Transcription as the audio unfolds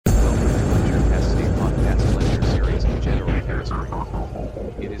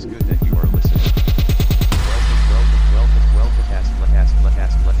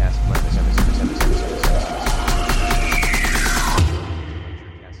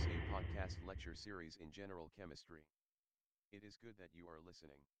lecture series in general chemistry. It is good that you are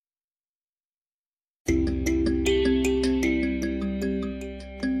listening.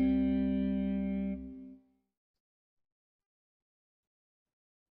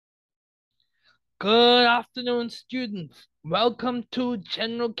 Good afternoon, students. Welcome to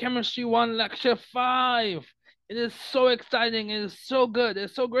General Chemistry 1 Lecture 5. It is so exciting. It is so good.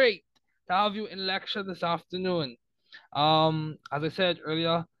 It's so great to have you in lecture this afternoon. As I said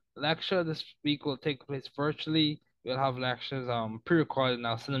earlier, lecture this week will take place virtually. We'll have lectures pre-recorded and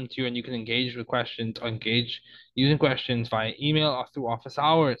I'll send them to you and you can engage with questions or engage using questions via email or through office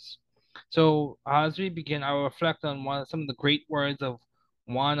hours. So as we begin, I will reflect on some of the great words of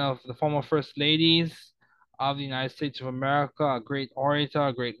one of the former first ladies of the United States of America, a great orator,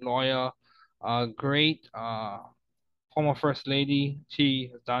 a great lawyer, a great former first lady. She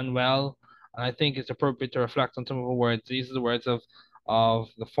has done well, and I think it's appropriate to reflect on some of her words. These are the words of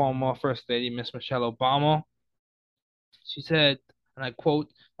the former first lady, Miss Michelle Obama. She said, and I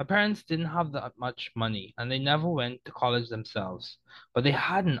quote, "My parents didn't have that much money, and they never went to college themselves, but they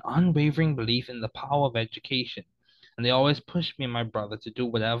had an unwavering belief in the power of education, and they always pushed me and my brother to do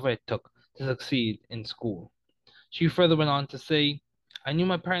whatever it took to succeed in school." She further went on to say, "I knew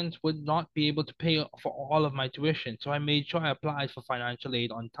my parents would not be able to pay for all of my tuition, so I made sure I applied for financial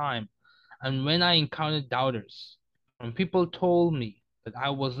aid on time. And when I encountered doubters, when people told me that I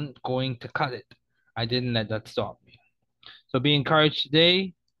wasn't going to cut it, I didn't let that stop me." So be encouraged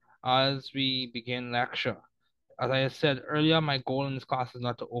today as we begin lecture. As I said earlier, my goal in this class is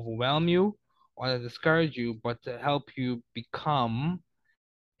not to overwhelm you or to discourage you, but to help you become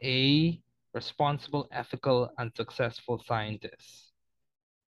a responsible, ethical, and successful scientist.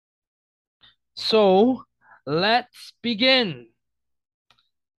 So let's begin.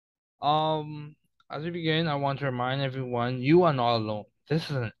 Um, as we begin, I want to remind everyone you are not alone. This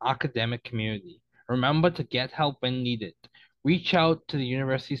is an academic community. Remember to get help when needed. Reach out to the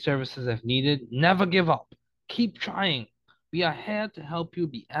university services if needed. Never give up. Keep trying. We are here to help you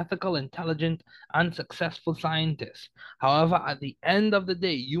be ethical, intelligent, and successful scientists. However, at the end of the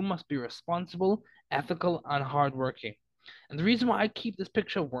day, you must be responsible, ethical, and hardworking. And the reason why I keep this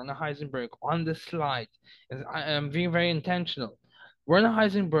picture of Werner Heisenberg on this slide is I am being very intentional. Werner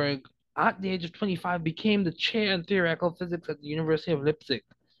Heisenberg, at the age of 25, became the chair in theoretical physics at the University of Leipzig.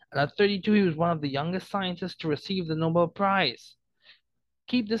 And at 32, he was one of the youngest scientists to receive the Nobel Prize.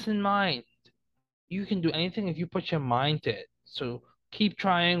 Keep this in mind. You can do anything if you put your mind to it. So keep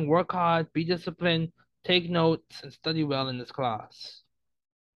trying, work hard, be disciplined, take notes, and study well in this class.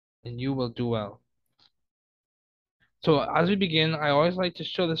 And you will do well. So as we begin, I always like to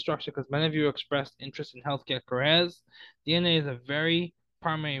show the structure because many of you expressed interest in healthcare careers. DNA is a very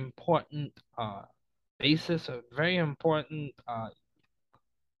primary important basis, a very important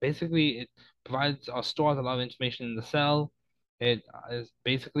basically it provides or stores a lot of information in the cell. It is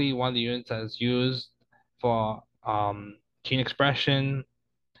basically one of the units that is used for gene expression.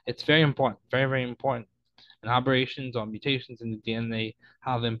 It's very important, very, very important. And aberrations or mutations in the DNA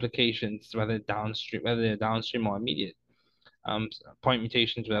have implications, whether they're downstream or immediate point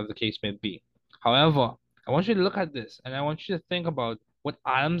mutations, whatever the case may be. However, I want you to look at this and I want you to think about what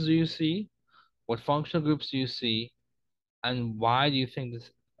atoms do you see, what functional groups do you see, and why do you think this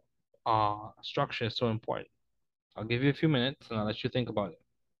structure is so important? I'll give you a few minutes and I'll let you think about it.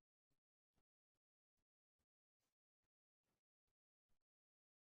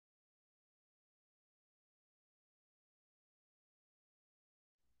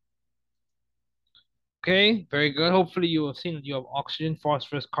 Okay, very good. Hopefully you have seen that you have oxygen,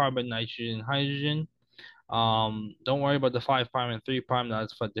 phosphorus, carbon, nitrogen, hydrogen. Don't worry about the 5' and 3',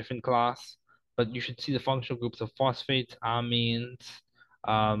 that's for a different class. But you should see the functional groups of phosphates, amines.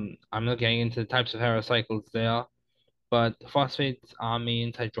 I'm not getting into the types of heracycles there, but phosphates,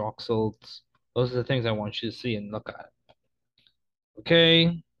 amines, hydroxyls, those are the things I want you to see and look at.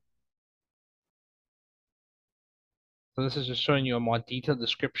 Okay, so this is just showing you a more detailed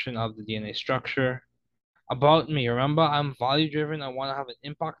description of the DNA structure. About me, remember, I'm value driven. I want to have an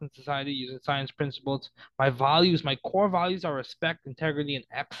impact in society using science principles. My values, my core values are respect, integrity, and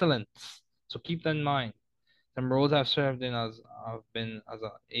excellence. So keep that in mind. Some roles I've served in as I've been as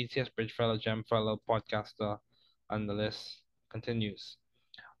a ACS Bridge Fellow, GEM Fellow, podcaster, and the list continues.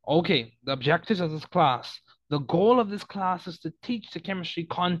 Okay, the objectives of this class. The goal of this class is to teach the chemistry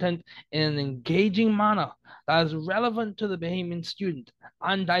content in an engaging manner that is relevant to the Bahamian student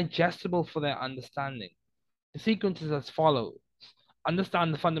and digestible for their understanding. The sequence is as follows.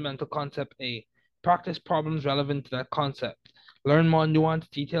 Understand the fundamental concept A. Practice problems relevant to that concept. Learn more nuanced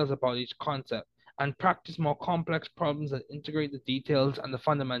details about each concept. And practice more complex problems that integrate the details and the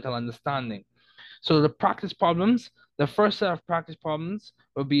fundamental understanding. So the practice problems, the first set of practice problems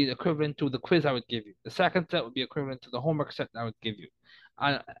would be equivalent to the quiz I would give you. The second set would be equivalent to the homework set I would give you.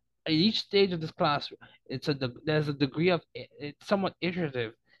 And at each stage of this class, there's a degree of it's somewhat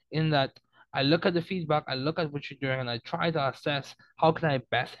iterative in that I look at the feedback, I look at what you're doing, and I try to assess how can I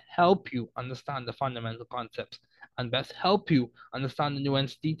best help you understand the fundamental concepts and best help you understand the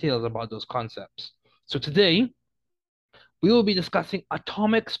nuanced details about those concepts. So today, we will be discussing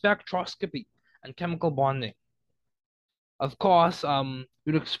atomic spectroscopy and chemical bonding. Of course,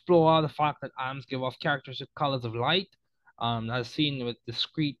 we'll explore the fact that atoms give off characteristic colors of light, as seen with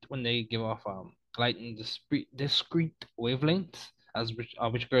discrete when they give off light in discrete wavelengths,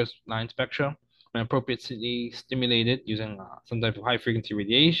 which occurs line spectra when appropriately stimulated using some type of high frequency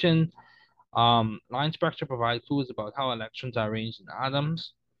radiation. Line spectra provide clues about how electrons are arranged in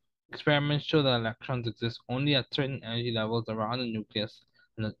atoms. Experiments show that electrons exist only at certain energy levels around the nucleus,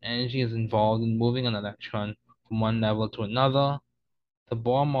 and that energy is involved in moving an electron from one level to another. The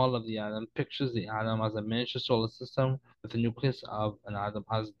Bohr model of the atom pictures the atom as a miniature solar system with the nucleus of an atom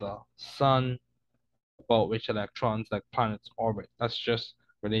as the sun, about which electrons like planets orbit. That's just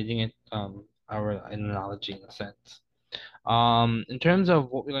relating it our analogy in a sense. In terms of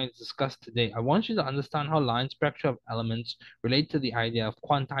what we're going to discuss today, I want you to understand how line spectra of elements relate to the idea of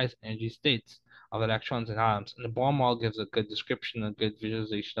quantized energy states of electrons and atoms. And the Bohr model gives a good description, a good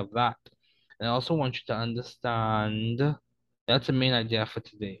visualization of that. And I also want you to understand that's the main idea for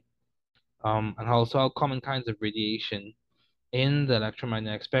today. And also how common kinds of radiation in the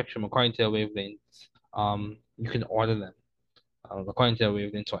electromagnetic spectrum, according to their wavelengths, you can order them according to their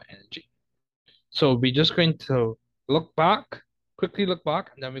wavelengths or energy. So we're just going to quickly look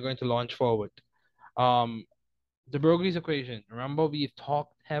back, and then we're going to launch forward. Um, de Broglie's equation. Remember, we've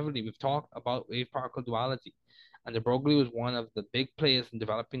talked about wave-particle duality, and de Broglie was one of the big players in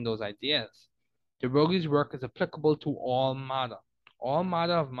developing those ideas. De Broglie's work is applicable to all matter. All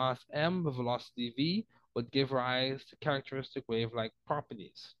matter of mass m with velocity v would give rise to characteristic wave-like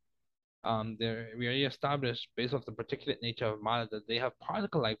properties. We already established, based off the particulate nature of matter, that they have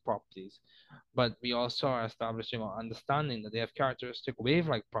particle-like properties, but we also are establishing or understanding that they have characteristic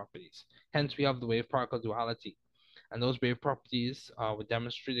wave-like properties. Hence, we have the wave-particle duality. And those wave properties were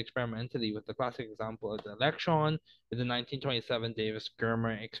demonstrated experimentally with the classic example of the electron with the 1927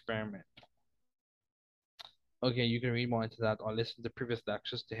 Davis-Germer experiment. Okay, you can read more into that or listen to previous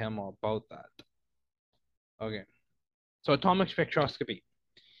lectures to hear more about that. Okay, so atomic spectroscopy.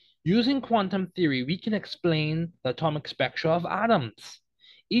 Using quantum theory, we can explain the atomic spectra of atoms.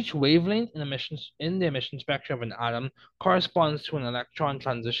 Each wavelength in the emission spectra of an atom corresponds to an electron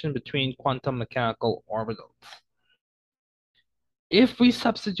transition between quantum mechanical orbitals. If we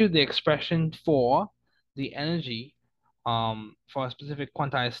substitute the expression for the energy for a specific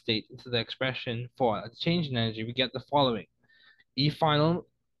quantized state into the expression for a change in energy, we get the following. E final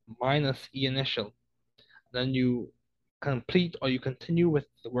minus E initial. Then you complete or you continue with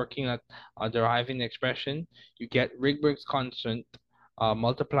working at deriving the expression, you get Rydberg's constant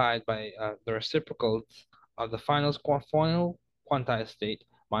multiplied by the reciprocals of the final quantized state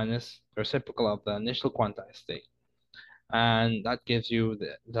minus the reciprocal of the initial quantized state. And that gives you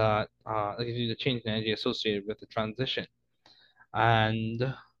that gives you the change in energy associated with the transition.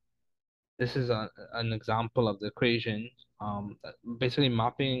 And this is an example of the equation, basically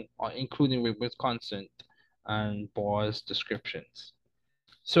mapping or including Rydberg's constant and Bohr's descriptions.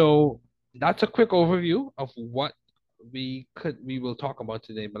 So that's a quick overview of what we will talk about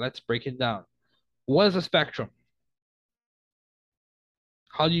today, but let's break it down. What is a spectrum?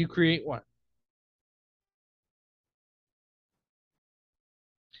 How do you create one?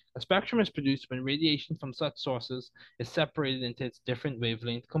 A spectrum is produced when radiation from such sources is separated into its different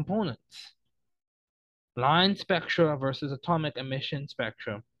wavelength components. Line spectra versus atomic emission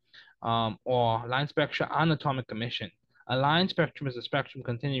spectrum, or line spectra and atomic emission. A line spectrum is a spectrum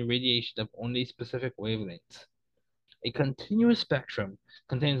containing radiation of only specific wavelengths. A continuous spectrum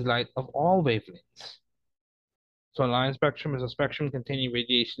contains light of all wavelengths. So a line spectrum is a spectrum containing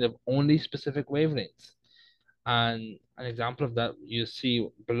radiation of only specific wavelengths. And an example of that you see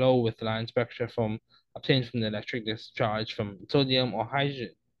below with the line spectra obtained from the electric discharge from sodium or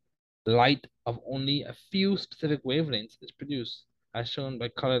hydrogen. Light of only a few specific wavelengths is produced, as shown by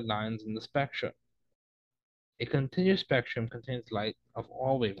colored lines in the spectra. A continuous spectrum contains light of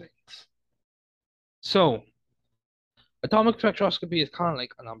all wavelengths. So, atomic spectroscopy is kind of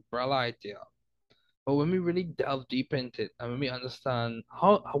like an umbrella idea. But when we really delve deep into it and when we understand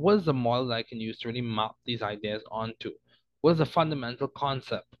what is the model that I can use to really map these ideas onto, what is the fundamental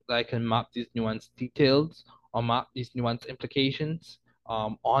concept that I can map these nuanced details or map these nuanced implications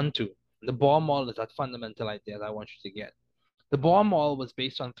onto, The Bohr model is that fundamental idea that I want you to get. The Bohr model was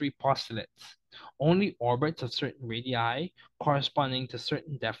based on three postulates. Only orbits of certain radii corresponding to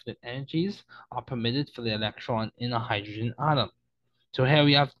certain definite energies are permitted for the electron in a hydrogen atom. So here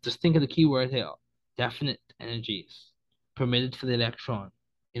we have, just think of the key word here, definite energies permitted for the electron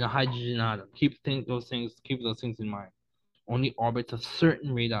in a hydrogen atom. Keep those things in mind. Only orbits of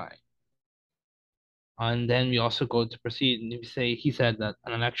certain radii. And then we also go to proceed and we say he said that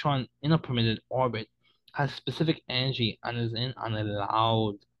an electron in a permitted orbit has specific energy and is in an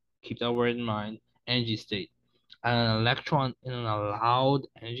allowed, keep that word in mind, energy state. And an electron in an allowed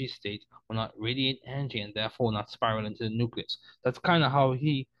energy state will not radiate energy and therefore will not spiral into the nucleus. That's kind of how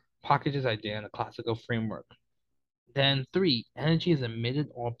he packages idea in a classical framework. Then three, energy is emitted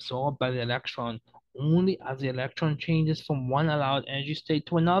or absorbed by the electron only as the electron changes from one allowed energy state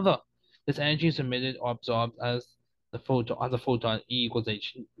to another. This energy is emitted or absorbed as a photon E equals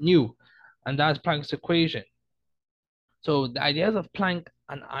h nu, and that's Planck's equation. So the ideas of Planck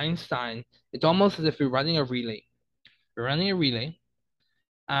and Einstein, it's almost as if we're running a relay. We're running a relay,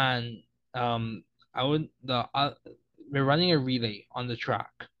 and um, we're running a relay on the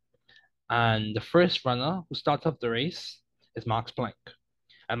track, and the first runner who starts off the race is Max Planck.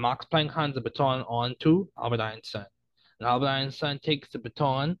 And Max Planck hands the baton on to Albert Einstein. And Albert Einstein takes the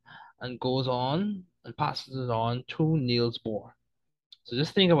baton and goes on and passes it on to Niels Bohr. So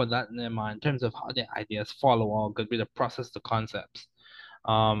just think about that in their mind in terms of how the ideas follow or could be the process, the concepts.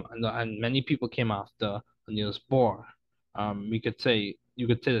 And many people came after Niels Bohr. You could say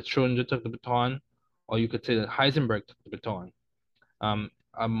that Schrödinger took the baton, or you could say that Heisenberg took the baton.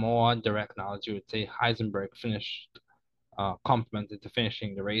 A more direct analogy would say Heisenberg finished complimented to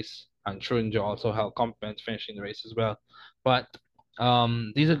finishing the race, and Schrödinger also held compliment to finishing the race as well. But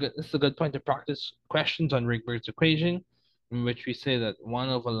this is a good point to practice questions on Rydberg's equation, in which we say that 1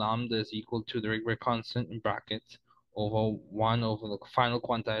 over lambda is equal to the Rydberg constant in brackets over 1 over the final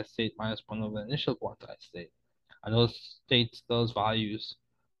quantized state minus 1 over the initial quantized state. And those values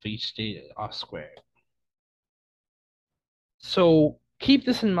for each state are squared. So keep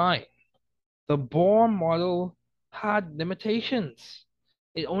this in mind. The Bohr model had limitations.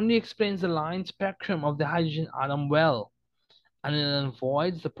 It only explains the line spectrum of the hydrogen atom well, and it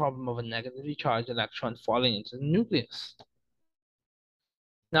avoids the problem of a negatively charged electron falling into the nucleus.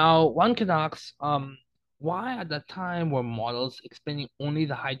 Now, one can ask, why at that time were models explaining only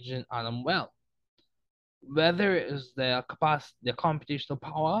the hydrogen atom well? Whether it is their capacity, their computational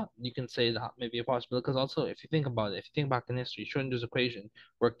power, you can say that may be a possibility. Because also, if you think about it, if you think back in history, Schrödinger's equation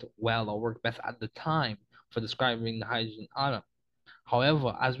worked well or worked best at the time for describing the hydrogen atom.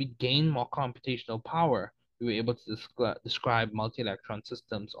 However, as we gain more computational power, we were able to describe multi-electron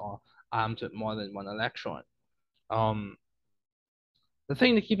systems or atoms with more than one electron. The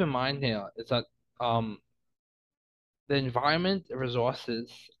thing to keep in mind here is that the environment, the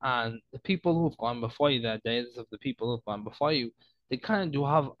resources, and the people who've gone before you, the ideas of the people who've gone before you, they kind of do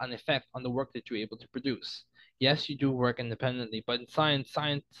have an effect on the work that you're able to produce. Yes, you do work independently, but in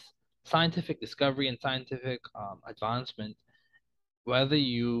scientific discovery and scientific advancement, whether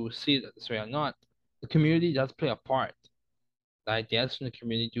you see it this way or not, the community does play a part. The ideas from the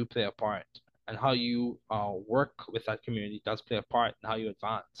community do play a part, and how you work with that community does play a part in how you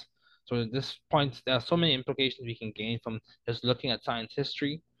advance. So at this point, there are so many implications we can gain from just looking at science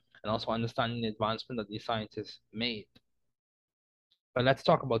history and also understanding the advancement that these scientists made. But let's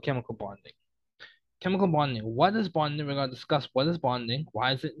talk about chemical bonding. Chemical bonding. What is bonding? We're going to discuss what is bonding,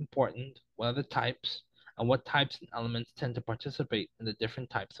 why is it important, what are the types, and what types and elements tend to participate in the different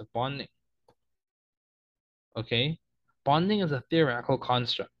types of bonding. Okay? Bonding is a theoretical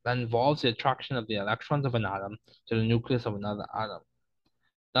construct that involves the attraction of the electrons of an atom to the nucleus of another atom.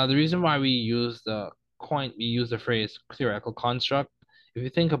 Now, the reason why we use the phrase theoretical construct, if you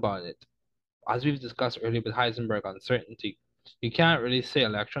think about it, as we've discussed earlier with Heisenberg uncertainty, you can't really say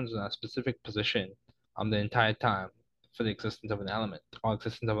electrons in a specific position the entire time for the existence of an element, or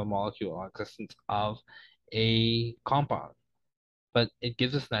existence of a molecule, or existence of a compound. But it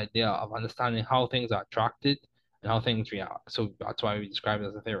gives us an idea of understanding how things are attracted and how things react. So that's why we describe it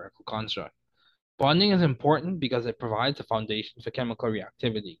as a theoretical construct. Bonding is important because it provides a foundation for chemical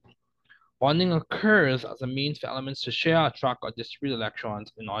reactivity. Bonding occurs as a means for elements to share, attract, or distribute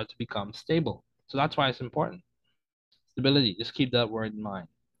electrons in order to become stable. So that's why it's important. Stability, just keep that word in mind.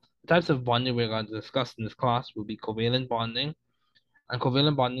 The types of bonding we're going to discuss in this class will be covalent bonding. And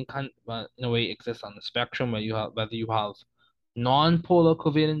covalent bonding can, in a way, exist on the spectrum where whether you have non-polar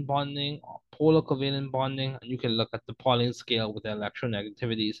covalent bonding or polar covalent bonding, and you can look at the Pauling scale with the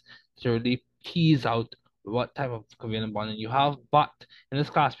electronegativities to really tease out what type of covalent bonding you have. But in this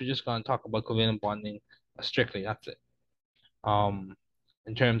class, we're just going to talk about covalent bonding strictly. That's it.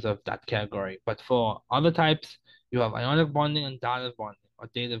 In terms of that category. But for other types, you have ionic bonding and dative bonding or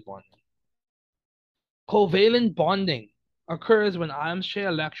dative bonding. Covalent bonding occurs when atoms share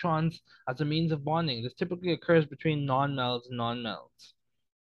electrons as a means of bonding. This typically occurs between nonmetals and nonmetals.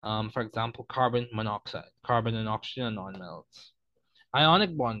 For example, carbon monoxide, carbon and oxygen are nonmetals.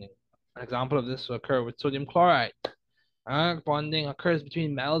 Ionic bonding. An example of this will occur with sodium chloride. Ionic bonding occurs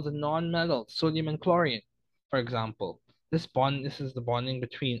between metals and nonmetals, sodium and chlorine, for example. This is the bonding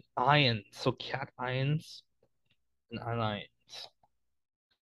between ions, so cations and anions.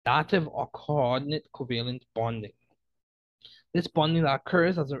 Dative or coordinate covalent bonding. This bonding that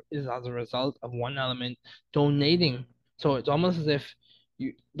occurs is as a result of one element donating. So it's almost as if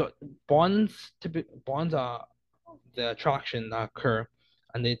the bonds are the attraction that occur,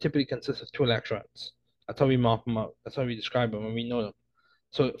 and they typically consist of two electrons. That's how we mark them out. That's how we describe them when we know them.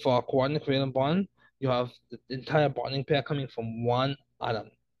 So for a coordinate covalent bond, you have the entire bonding pair coming from one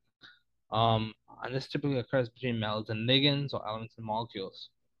atom. Um, and this typically occurs between metals and ligands or elements and molecules.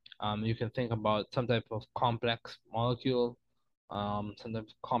 You can think about some type of complex molecule, some type of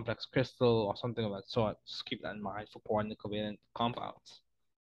complex crystal, or something of that sort. Just keep that in mind for coordinate covalent compounds.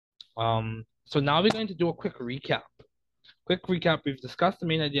 So now we're going to do a quick recap. Quick recap, we've discussed the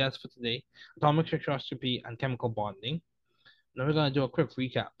main ideas for today, atomic spectroscopy and chemical bonding. Now we're going to do a quick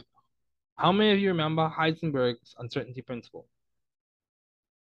recap. How many of you remember Heisenberg's uncertainty principle?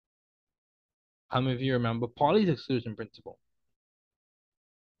 How many of you remember Pauli's exclusion principle?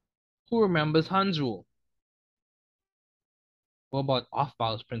 Who remembers Hund's rule? What about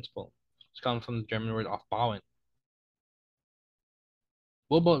Aufbau's principle, which comes from the German word aufbauen?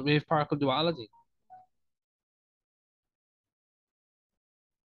 What about wave-particle duality?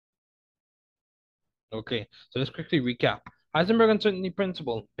 Okay, so let's quickly recap. Heisenberg uncertainty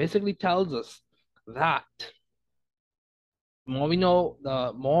principle basically tells us that the more we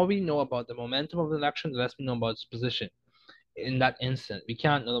know about the momentum of the electron, the less we know about its position. In that instant, we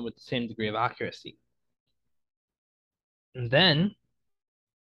can't know them with the same degree of accuracy. And then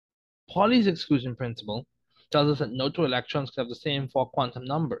Pauli's exclusion principle tells us that no two electrons can have the same four quantum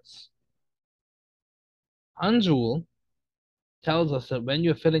numbers. Hund's rule tells us that when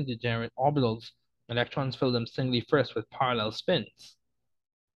you're filling degenerate orbitals, electrons fill them singly first with parallel spins.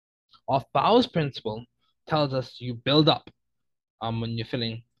 Aufbau's principle tells us you build up when you're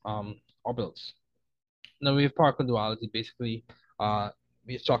filling orbitals. Now we have particle duality. Basically,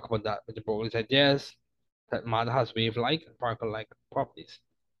 we talk about that with the Broglie's ideas that matter has wave-like and particle-like properties.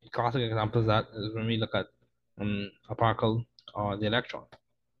 A classic example of that is when we look at a particle or the electron.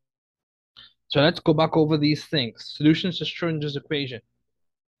 So let's go back over these things. Solutions to Schrodinger's equation.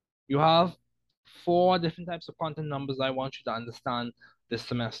 You have four different types of quantum numbers I want you to understand this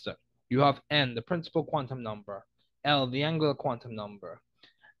semester. You have n, the principal quantum number, L, the angular quantum number,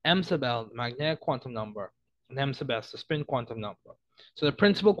 m sub L, the magnetic quantum number, and m sub S, the spin quantum number. So the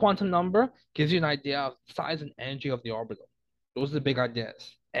principal quantum number gives you an idea of size and energy of the orbital. Those are the big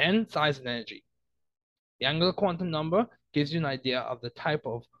ideas. N, size and energy. The angular quantum number gives you an idea of the type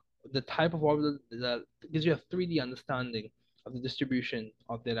of orbital that gives you a 3D understanding of the distribution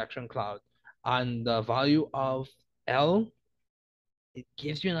of the electron cloud. And the value of L, it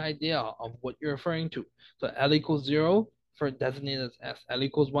gives you an idea of what you're referring to. So L equals 0 for designated as S. L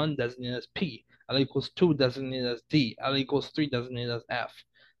equals 1 designated as P. L equals 2 designated as D. L equals 3 designated as F.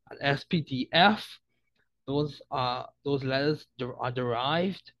 And S, P, D, F, those letters are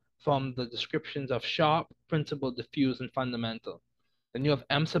derived from the descriptions of sharp, principal, diffuse, and fundamental. Then you have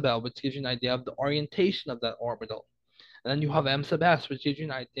M sub L, which gives you an idea of the orientation of that orbital. And then you have M sub S, which gives you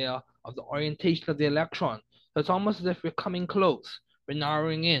an idea of the orientation of the electron. So it's almost as if we're coming close, we're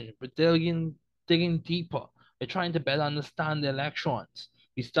narrowing in, we're digging deeper, we're trying to better understand the electrons.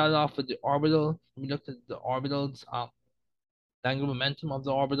 We started off with the orbital, we looked at the orbitals, the angular momentum of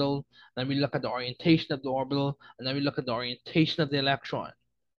the orbital, then we look at the orientation of the orbital, and then we look at the orientation of the electron.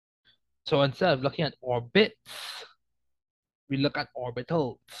 So instead of looking at orbits, we look at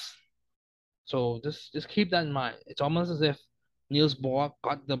orbitals. So just keep that in mind. It's almost as if Niels Bohr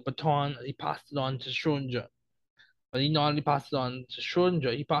got the baton, he passed it on to Schrodinger. But he not only passed it on to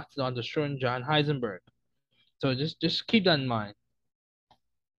Schrodinger, he passed it on to Schrodinger and Heisenberg. So just keep that in mind.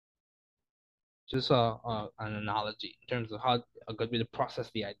 Just an analogy in terms of how a good way to process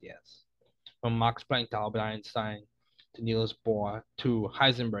the ideas. From Max Planck to Albert Einstein to Niels Bohr to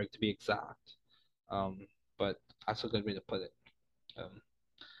Heisenberg to be exact. But that's a good way to put it.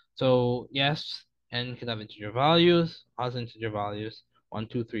 So yes, n can have integer values, as integer values, 1,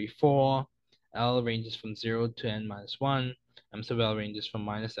 2, 3, 4. L ranges from 0 to n minus 1. M sub L ranges from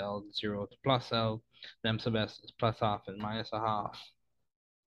minus L to 0 to plus L. And M sub S is plus half and minus a half.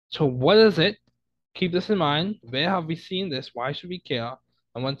 So what is it? Keep this in mind. Where have we seen this? Why should we care?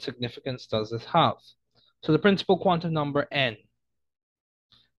 And what significance does this have? So the principal quantum number n.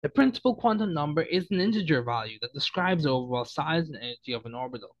 The principal quantum number is an integer value that describes the overall size and energy of an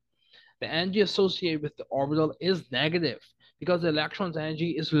orbital. The energy associated with the orbital is negative because the electron's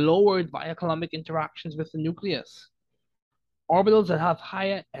energy is lowered via Coulombic interactions with the nucleus. Orbitals that have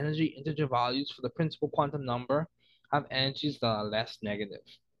higher energy integer values for the principal quantum number have energies that are less negative.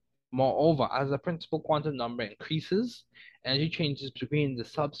 Moreover, as the principal quantum number increases, energy changes between the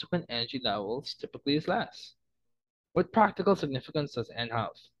subsequent energy levels typically is less. What practical significance does n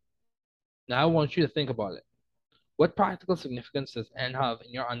have? Now I want you to think about it. What practical significance does n have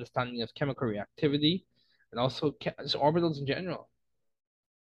in your understanding of chemical reactivity and also orbitals in general?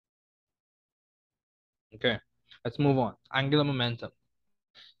 Okay, let's move on. Angular momentum.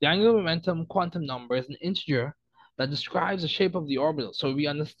 The angular momentum quantum number is an integer that describes the shape of the orbital. So we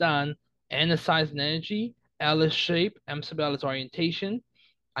understand n is size and energy, L is shape, M sub L is orientation,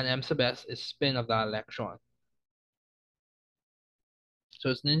 and M sub S is spin of that electron. So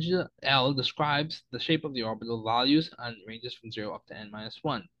it's an integer. L describes the shape of the orbital values and ranges from 0 up to n minus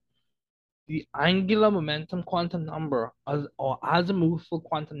 1. The angular momentum quantum number, or azimuthal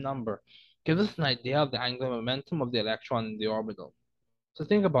quantum number, gives us an idea of the angular momentum of the electron in the orbital. So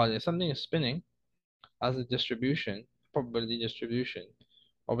think about it. If something is spinning as a distribution, probability distribution,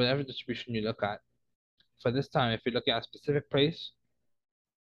 or whatever distribution you look at, for this time, if you look at a specific place,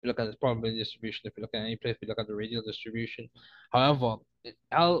 you look at the probability distribution. If you look at any place, you look at the radial distribution. However,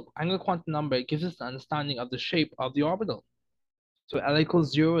 angular quantum number, it gives us an understanding of the shape of the orbital. So L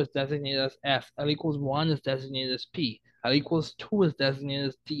equals 0 is designated as S. L equals 1 is designated as P. L equals 2 is designated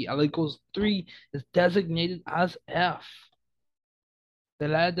as D. L equals 3 is designated as F. The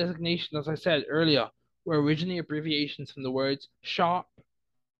latter designations, as I said earlier, were originally abbreviations from the words sharp,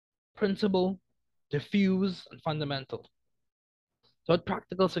 principal, diffuse, and fundamental. So what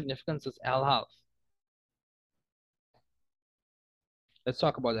practical significance does L have? Let's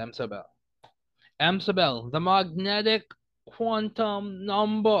talk about M sub L. M sub L, the magnetic quantum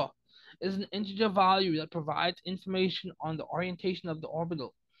number, is an integer value that provides information on the orientation of the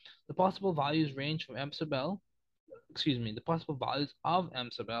orbital. The possible values range from M sub L, the possible values of M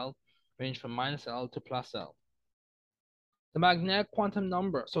sub L range from minus L to plus L. The magnetic quantum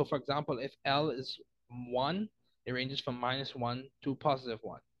number, so for example, if L is 1, it ranges from minus 1 to positive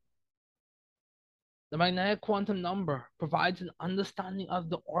 1. The magnetic quantum number provides an understanding of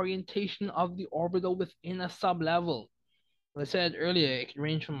the orientation of the orbital within a sublevel. As I said earlier, it can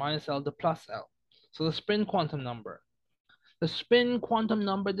range from minus L to plus L. So the spin quantum number. The spin quantum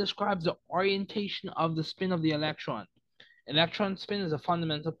number describes the orientation of the spin of the electron. Electron spin is a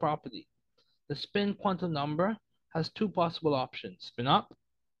fundamental property. The spin quantum number has two possible options, spin up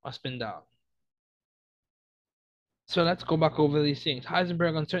or spin down. So let's go back over these things.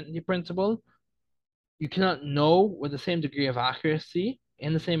 Heisenberg uncertainty principle. You cannot know with the same degree of accuracy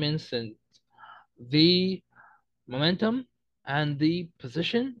in the same instant the momentum and the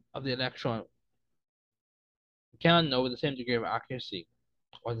position of the electron. You cannot know with the same degree of accuracy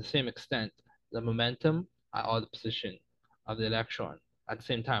or the same extent the momentum or the position of the electron at the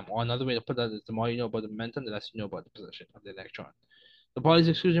same time. Or another way to put that is the more you know about the momentum, the less you know about the position of the electron. The Pauli's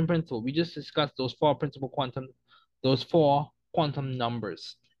exclusion principle. We just discussed those four quantum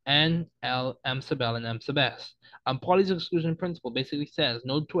numbers. N, L, M sub L, and M sub S. And Pauli's exclusion principle basically says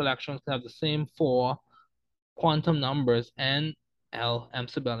no two electrons can have the same four quantum numbers, N, L, M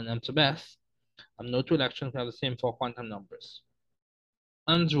sub L, and M sub S. And no two electrons can have the same four quantum numbers.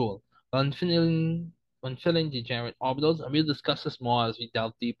 Hund's rule. When filling degenerate orbitals, and we'll discuss this more as we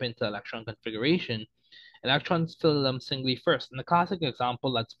delve deep into electron configuration, electrons fill them singly first. And the classic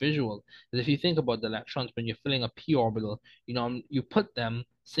example that's visual is if you think about the electrons when you're filling a p orbital, you put them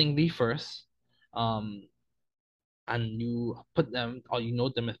singly first, and you put them or you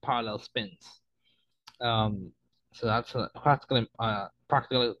note them as parallel spins. So that's a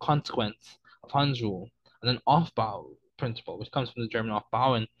practical consequence of Hund's rule. And then Aufbau principle, which comes from the German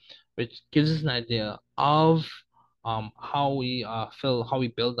Aufbauen, which gives us an idea of how we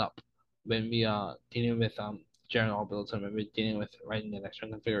build up when we are dealing with general orbitals and when we're dealing with writing the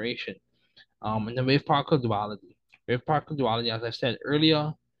electron configuration. And then wave-particle duality. Wave-particle duality, as I said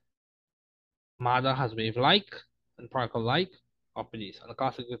earlier, matter has wave-like and particle-like properties. And the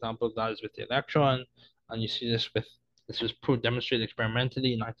classic example of that is with the electron, and you see this was demonstrated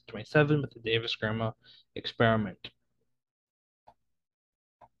experimentally in 1927 with the Davis-Germer experiment.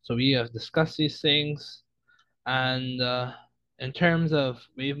 So we have discussed these things, and in terms of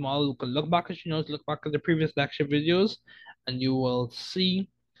wave model, you can look back at your notes, look back at the previous lecture videos, and you will see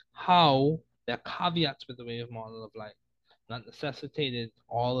how there are caveats with the wave model of light, not necessitated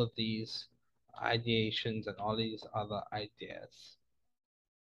all of these ideations and all these other ideas.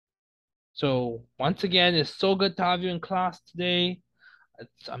 So once again, it's so good to have you in class today.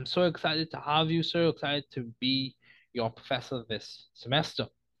 I'm so excited to have you, so excited to be your professor this semester.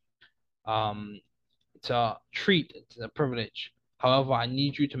 Um, it's a treat, it's a privilege. However, I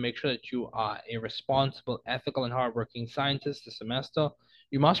need you to make sure that you are a responsible, ethical, and hardworking scientist this semester.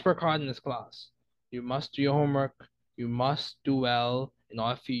 You must work hard in this class. You must do your homework. You must do well in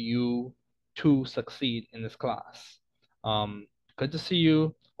order for you to succeed in this class. Good to see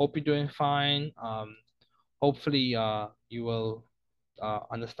you. Hope you're doing fine. Hopefully, you will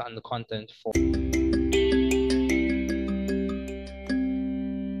understand the content for.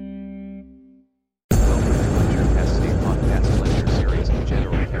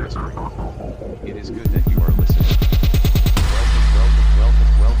 It is good that you are listening. Welcome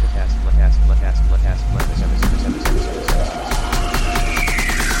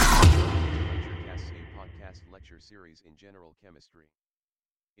podcast lecture series in general chemistry.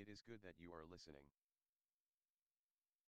 It is good that you are listening.